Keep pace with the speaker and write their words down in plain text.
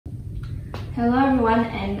Hello everyone,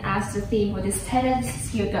 and as the theme for this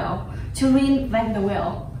TEDx you go, to reinvent the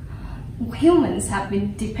wheel. Humans have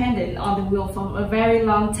been dependent on the wheel for a very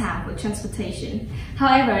long time for transportation.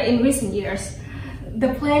 However, in recent years,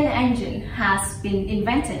 the plane engine has been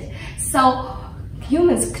invented, so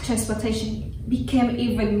humans' transportation became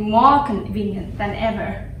even more convenient than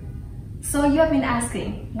ever. So you have been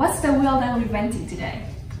asking, what's the wheel that we're inventing today?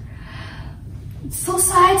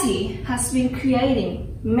 Society has been creating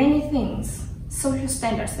many things, social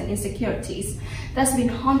standards and insecurities that's been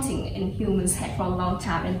haunting in humans' head for a long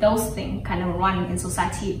time, and those things kind of running in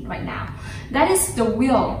society right now. That is the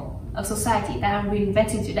wheel of society that I'm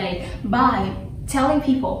reinventing today by telling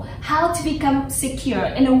people how to become secure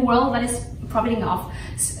in a world that is profiting off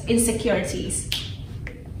insecurities.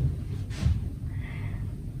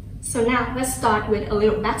 So now let's start with a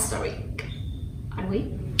little backstory, aren't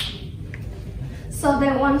we? So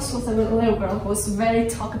there once was a little girl who was very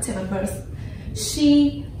talkative at birth.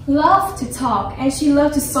 She loved to talk and she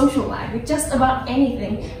loved to socialize with just about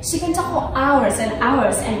anything. She can talk for hours and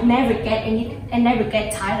hours and never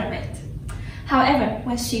get tired of it. However,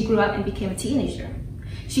 when she grew up and became a teenager,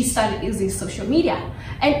 she started using social media,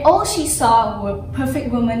 and all she saw were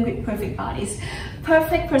perfect women with perfect bodies,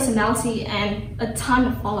 perfect personality, and a ton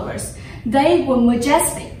of followers. They were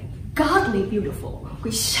majestic, godly beautiful,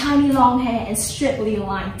 with shiny long hair and straightly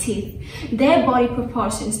lined teeth. Their body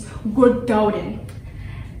proportions were golden.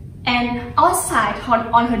 And outside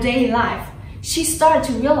on her daily life, she started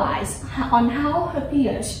to realize on how her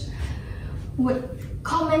peers would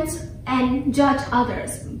comment and judge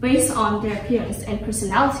others based on their appearance and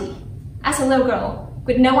personality. As a little girl,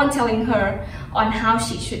 with no one telling her on how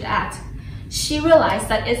she should act, she realized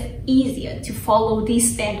that it's easier to follow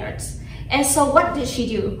these standards. And so what did she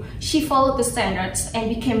do? She followed the standards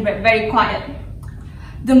and became very quiet.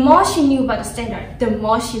 The more she knew about the standard, the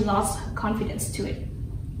more she lost her confidence to it.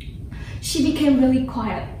 She became really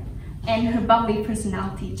quiet, and her bubbly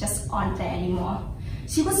personality just aren't there anymore.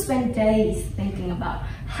 She would spend days thinking about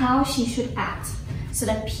how she should act so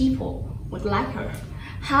that people would like her,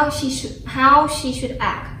 how she should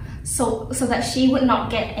act so that she would not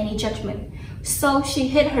get any judgment. So she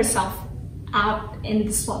hid herself out in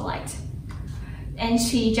the spotlight. And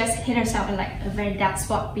she just hid herself in like a very dark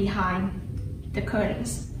spot behind the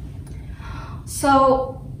curtains.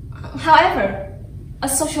 So, however, a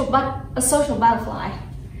social butterfly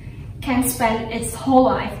can spend its whole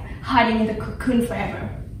life hiding in the cocoon forever.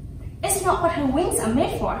 It's not what her wings are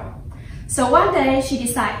made for. So one day she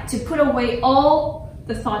decided to put away all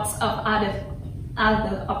the thoughts of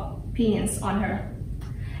other opinions on her.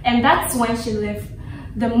 And that's when she lived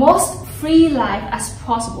the most free life as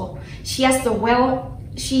possible. She has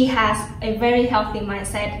a very healthy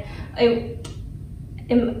mindset, a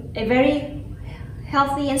very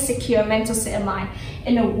healthy and secure mental state of mind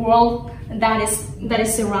in a world that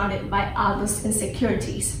is surrounded by others'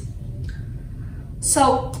 insecurities.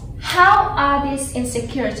 So how are these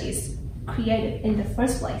insecurities created in the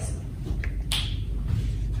first place?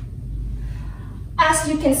 As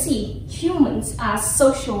you can see, humans are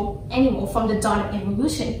social animals from the dawn of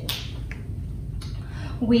evolution.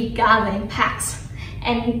 We gather in packs,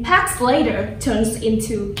 and packs later turns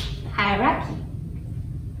into hierarchy.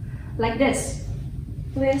 Like this.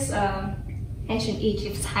 This ancient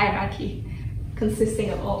Egypt's hierarchy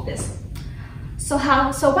consisting of all this. So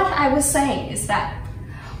what I was saying is that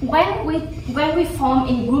when we form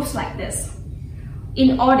in groups like this,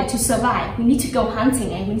 in order to survive, we need to go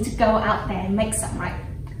hunting and we need to go out there and make some, right?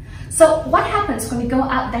 So what happens when we go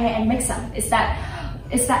out there and make some is that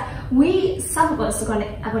some of us are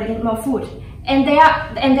gonna get more food, and there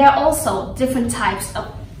are also different types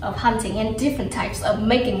of hunting and different types of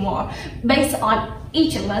making more based on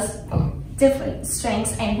each of us different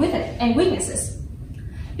strengths and weaknesses.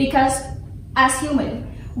 Because as human,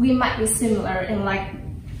 we might be similar in like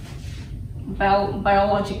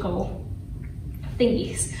biological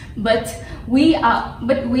thingies, but we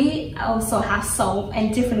also have soul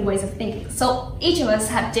and different ways of thinking. So each of us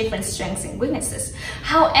have different strengths and weaknesses.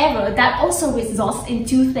 However, that also results in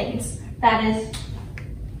two things. That is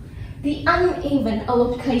the uneven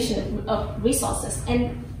allocation of resources,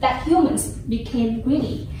 and that humans became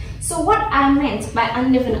greedy. So what I meant by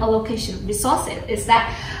uneven allocation of resources is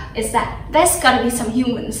that there's gotta be some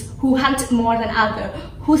humans who hunt more than others,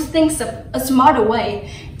 who thinks of a smarter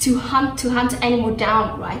way to hunt animal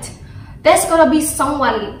down, right? There's gonna be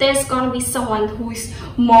someone who is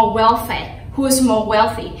more well-fed, who is more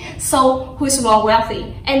wealthy,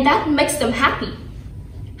 and that makes them happy.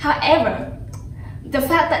 However, the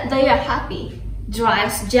fact that they are happy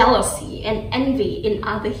drives jealousy and envy in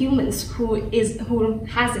other humans who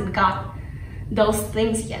hasn't got those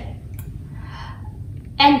things yet.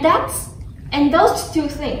 And those two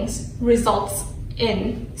things results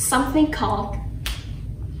in something called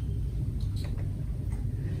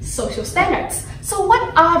social standards. So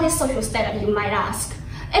what are these social standards, you might ask?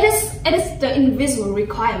 It is the invisible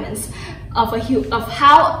requirements of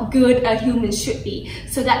how good a human should be,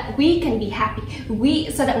 so that we can be happy. We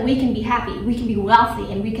can be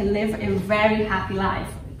wealthy, and we can live a very happy life,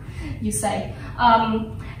 you say.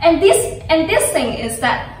 And this thing is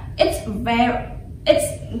that it's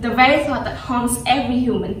the very thought that haunts every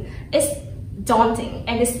human. It's daunting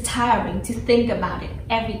and it's tiring to think about it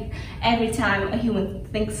every time a human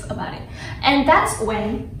thinks about it. And that's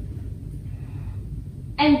when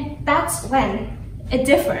it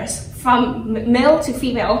differs from male to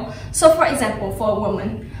female. So for example, for a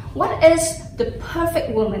woman, what is the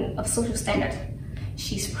perfect woman of social standard?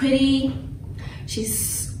 She's pretty,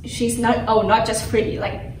 she's not just pretty,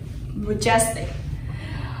 like majestic,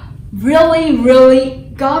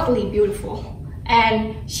 really godly beautiful.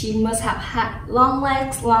 And she must have had long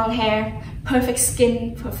legs, long hair, perfect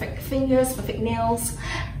skin, perfect fingers, perfect nails,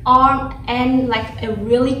 arm, and like a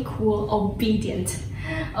really cool, obedient,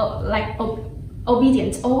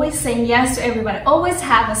 always saying yes to everybody, always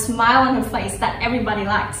have a smile on her face that everybody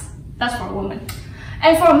likes. That's for a woman.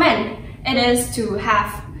 And for men, it is to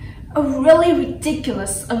have a really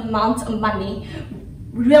ridiculous amount of money,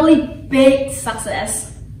 really big success,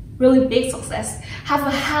 have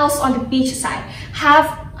a house on the beach side, have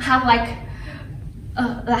like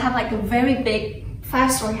a very big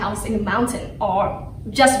 5-story house in the mountain, or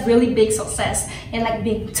just really big success and like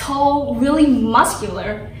being tall, really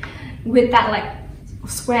muscular, with that like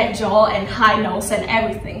square jaw and high nose and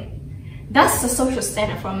everything. That's the social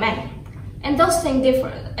standard for men. And those things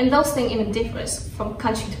differ, and those things even differs from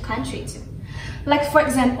country to country too. Like for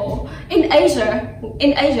example, in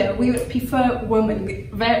Asia, we would prefer women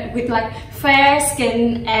with like fair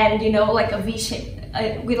skin and, you know, like a V-shape,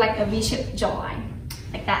 with like a V-shaped jawline,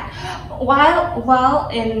 like that. While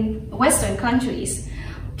in Western countries,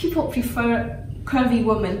 people prefer curvy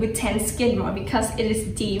women with tan skin more because it is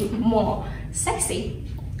deemed more sexy.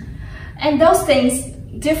 And those things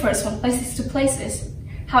differ from places to places.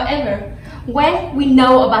 However, when we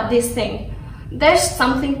know about this thing, there's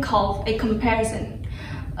something called a comparison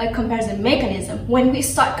mechanism. When we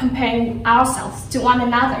start comparing ourselves to one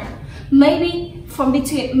another, maybe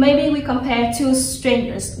we compare two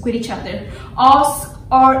strangers with each other,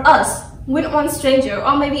 or us with one stranger,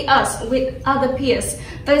 or maybe us with other peers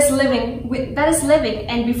that is living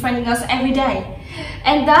and befriending us every day.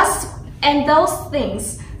 And those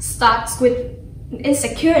things starts with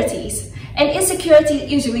insecurities, and insecurity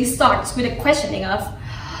usually starts with a questioning of,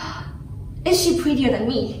 is she prettier than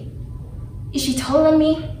me? Is she taller than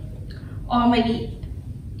me? Or maybe,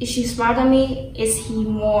 is she smarter than me? Is he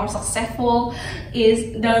more successful?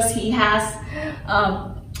 Does he has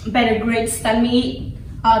better grades than me?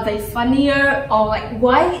 Are they funnier? Or like,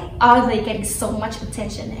 why are they getting so much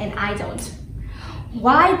attention and I don't?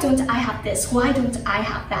 Why don't I have this? Why don't I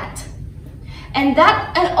have that? And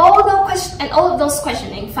all of those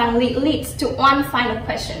questioning finally leads to one final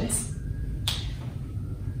question.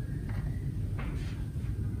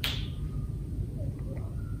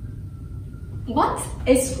 What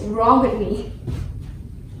is wrong with me?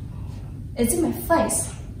 Is it my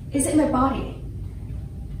face? Is it my body?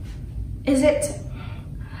 Is it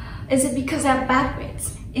because I have bad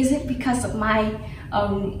grades? Is it because of my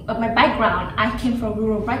background? I came from a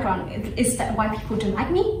rural background. Is that why people don't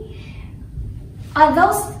like me? What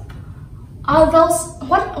are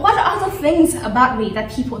the things about me that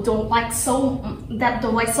people don't like so much, that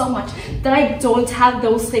I don't have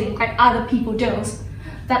those things like other people do?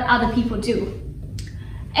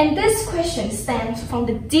 And this question stems from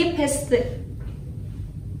the deepest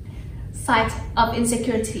side of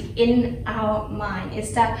insecurity in our mind.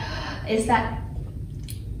 Is that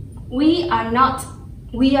we are not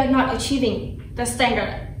achieving the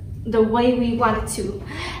standard the way we wanted to,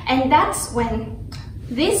 and that's when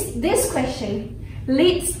this question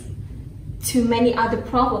leads to many other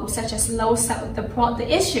problems, such as the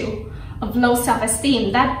issue of low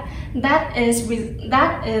self-esteem. That is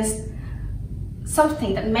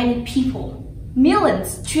something that many people,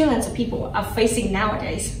 millions, trillions of people are facing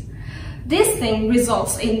nowadays. This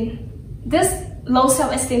low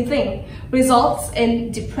self-esteem thing results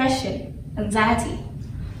in depression, anxiety,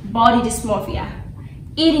 body dysmorphia,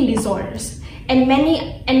 eating disorders, and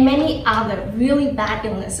many other really bad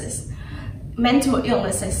illnesses, mental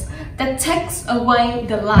illnesses that takes away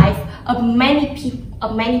the life of many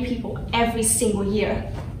people every single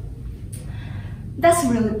year. That's a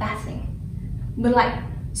really bad thing. But like,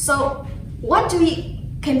 so what do we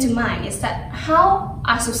came to mind is that how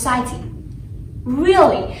our society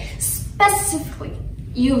really specifically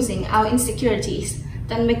using our insecurities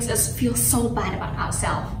that makes us feel so bad about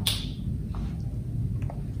ourselves.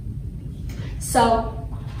 So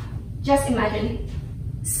just imagine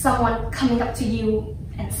someone coming up to you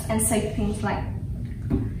and say things like,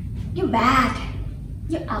 "You're bad,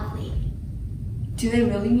 you're ugly." Do they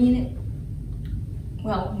really mean it?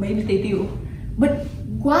 Well, maybe they do. But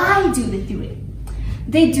why do they do it?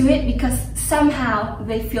 They do it because somehow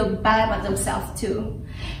they feel bad about themselves too.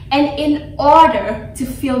 And in order to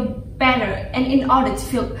feel better, and in order to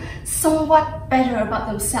feel somewhat better about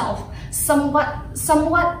themselves,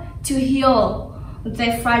 somewhat to heal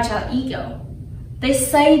their fragile ego, they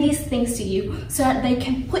say these things to you so that they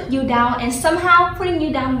can put you down, and somehow putting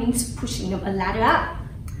you down means pushing them a ladder up.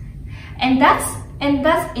 And that's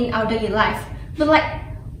in our daily life. But like,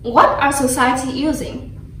 what are society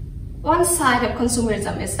using? One side of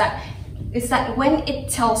consumerism is that when it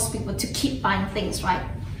tells people to keep buying things, right?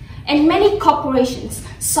 And many corporations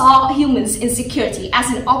saw humans' insecurity as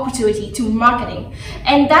an opportunity to marketing.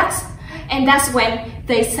 And that's when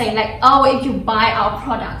they say like, "Oh, if you buy our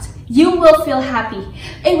product, you will feel happy.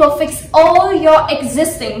 It will fix all your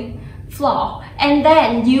existing flaw, and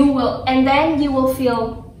then you will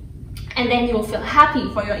feel happy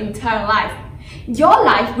for your entire life. Your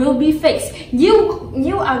life will be fixed.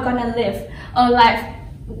 You are gonna live a life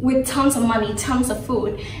with tons of money, tons of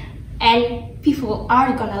food, and people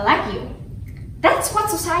are gonna like you." That's what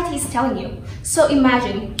society is telling you. So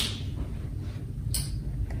imagine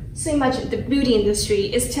the beauty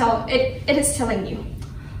industry is telling you,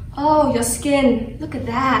 "Oh, your skin, look at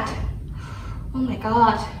that. Oh my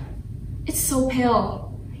God, it's so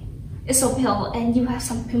pale. It's so pale, and you have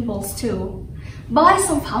some pimples too. Buy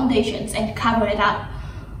some foundations and cover it up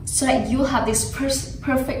so that you'll have this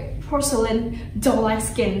perfect porcelain doll-like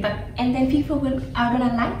skin, and then people are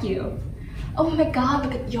gonna like you. Oh my God,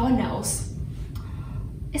 look at your nose.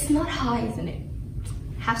 It's not high, isn't it?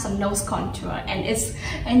 Have some nose contour,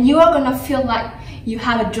 and you are gonna feel like you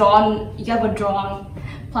have a drawn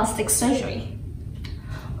plastic surgery.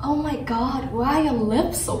 Oh my God, why are your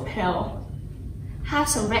lips so pale? Have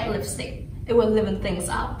some red lipstick. It will liven things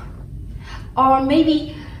up." Or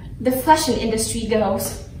maybe the fashion industry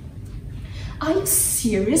goes, "Are you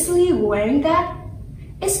seriously wearing that?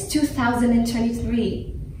 It's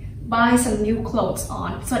 2023. Buy some new clothes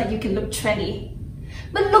on so that you can look trendy."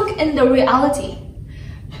 But look in the reality.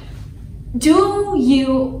 Do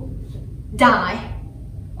you die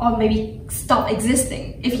or maybe stop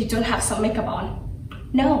existing if you don't have some makeup on?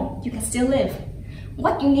 No, you can still live.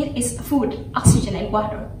 What you need is food, oxygen, and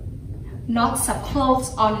water, not some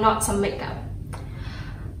clothes or not some makeup.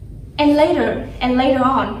 And later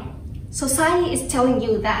on, society is telling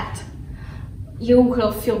you that you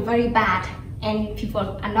will feel very bad and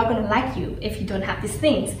people are not going to like you if you don't have these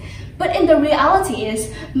things. But in the reality is,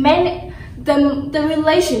 the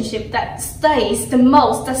relationship that stays the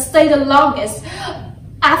most, that stay the longest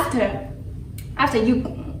after you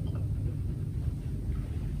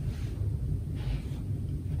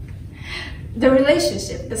the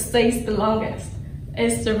relationship that stays the longest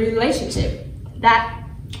is the relationship that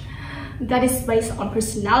is based on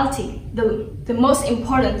personality. The most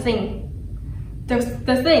important thing,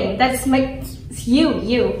 the thing that makes you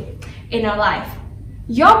in your life.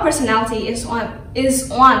 Your personality is one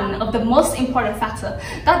of the most important factors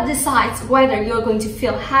that decides whether you are going to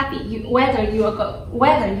feel happy, whether you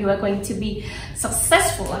are going to be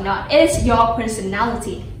successful or not. It is your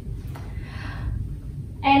personality.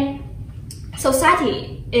 And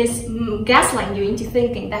society is gaslighting you into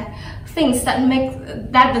thinking that the things that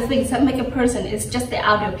make a person is just the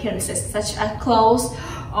outer appearances, such as clothes,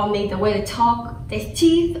 or maybe the way they talk, their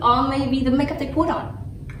teeth, or maybe the makeup they put on.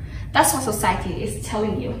 That's what society is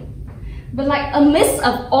telling you. But like, amidst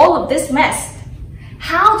of all of this mess,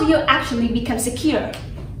 how do you actually become secure?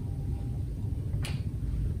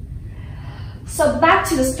 So back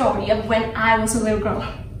to the story of when I was a little girl.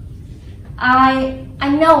 I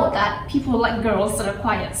know that people like girls that are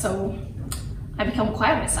quiet, so I become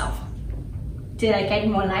quiet myself. Did I get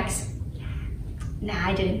more likes? Nah,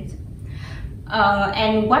 I didn't.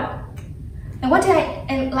 What did I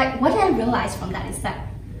realize from that is that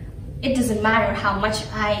it doesn't matter how much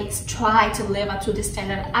I try to live up to this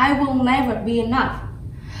standard, I will never be enough.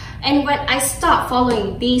 And when I start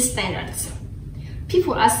following these standards,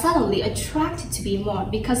 people are suddenly attracted to me more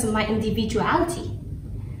because of my individuality.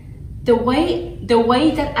 The way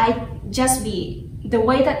that I just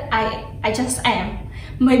am,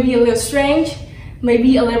 maybe a little strange,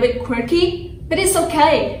 maybe a little bit quirky, but it's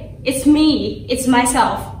okay. It's me, it's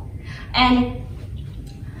myself. And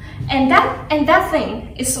that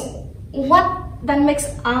thing is what that makes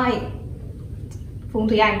Phùng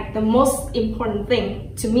Thùy Anh the most important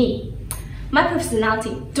thing to me. My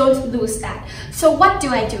personality, don't lose that. So what do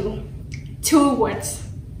I do? 2 words.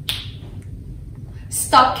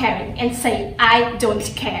 Stop caring and say, I don't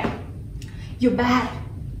care. You're bad.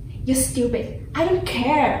 You're stupid. I don't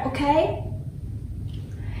care, okay?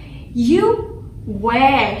 You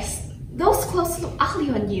wear those clothes look ugly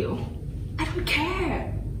on you. I don't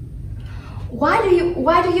care. Why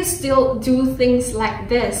do you still do things like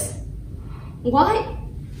this? Why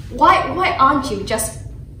aren't you just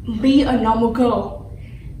be a normal girl?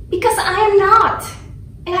 Because I am not,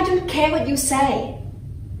 and I don't care what you say.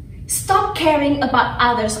 Stop caring about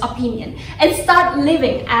others' opinion and start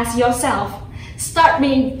living as yourself. Start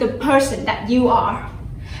being the person that you are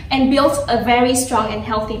and build a very strong and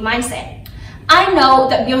healthy mindset. I know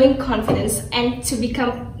that building confidence and to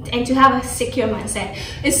have a secure mindset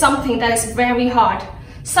is something that is very hard.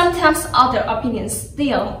 Sometimes other opinions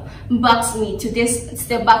still bugs me to this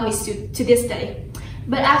day.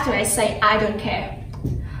 But after I say I don't care,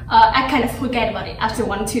 I kind of forget about it after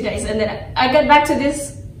 1-2 days, and then I get back to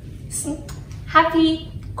this happy,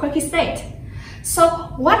 quirky state.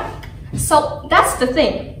 So that's the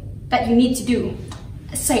thing that you need to do.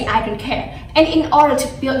 Say I don't care. And in order to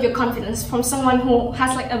build your confidence from someone who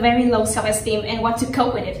has like a very low self-esteem and want to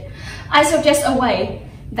cope with it, I suggest a way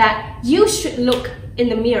that you should look in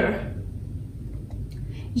the mirror.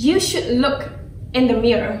 You should look in the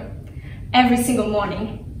mirror every single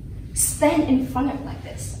morning. Stand in front of it like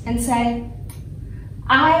this and say,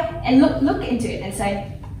 look into it and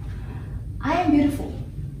say, I am beautiful.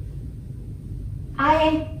 I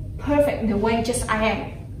am perfect the way just I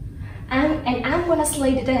am. And I'm gonna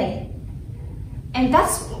slay the day. And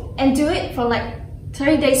do it for like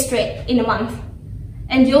 30 days straight in a month.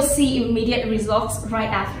 And you'll see immediate results right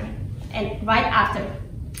after.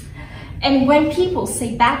 And when people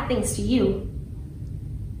say bad things to you,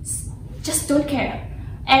 just don't care.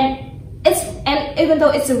 And even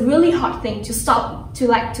though it's a really hard thing to stop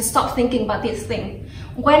thinking about this thing,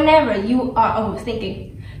 whenever you are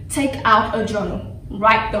overthinking, take out a journal.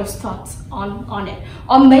 Write those thoughts on it,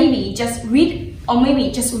 or maybe just read, or maybe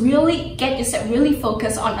just really get yourself really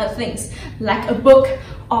focused on other things like a book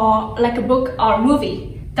or a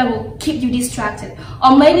movie that will keep you distracted,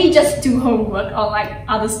 or maybe just do homework or like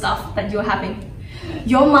other stuff that you're having.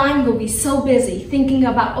 Your mind will be so busy thinking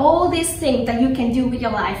about all these things that you can do with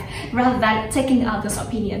your life rather than taking others'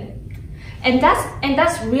 opinion. And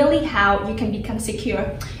that's really how you can become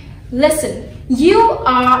secure. Listen, you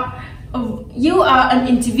are an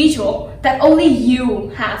individual that only you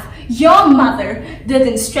have. Your mother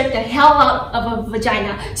didn't stretch the hell out of a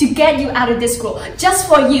vagina to get you out of this world just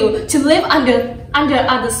for you to live under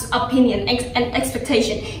others' opinion and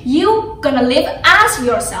expectation. You gonna live as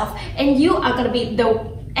yourself, and you are gonna be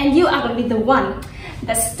the one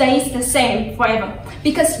that stays the same forever.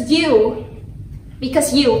 Because you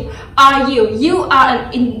are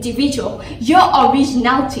an individual. Your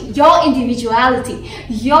originality, your individuality,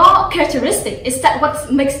 your characteristic is that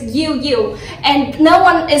what makes you you, and no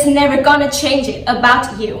one is never gonna change it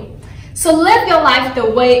about you. So live your life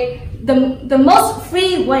the most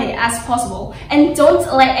free way as possible, and don't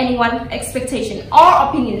let anyone's expectation or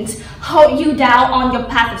opinions hold you down on your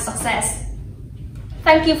path of success.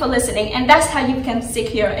 Thank you for listening, and that's how you become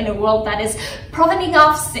secure in a world that is profiting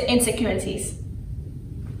off insecurities.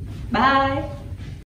 Bye.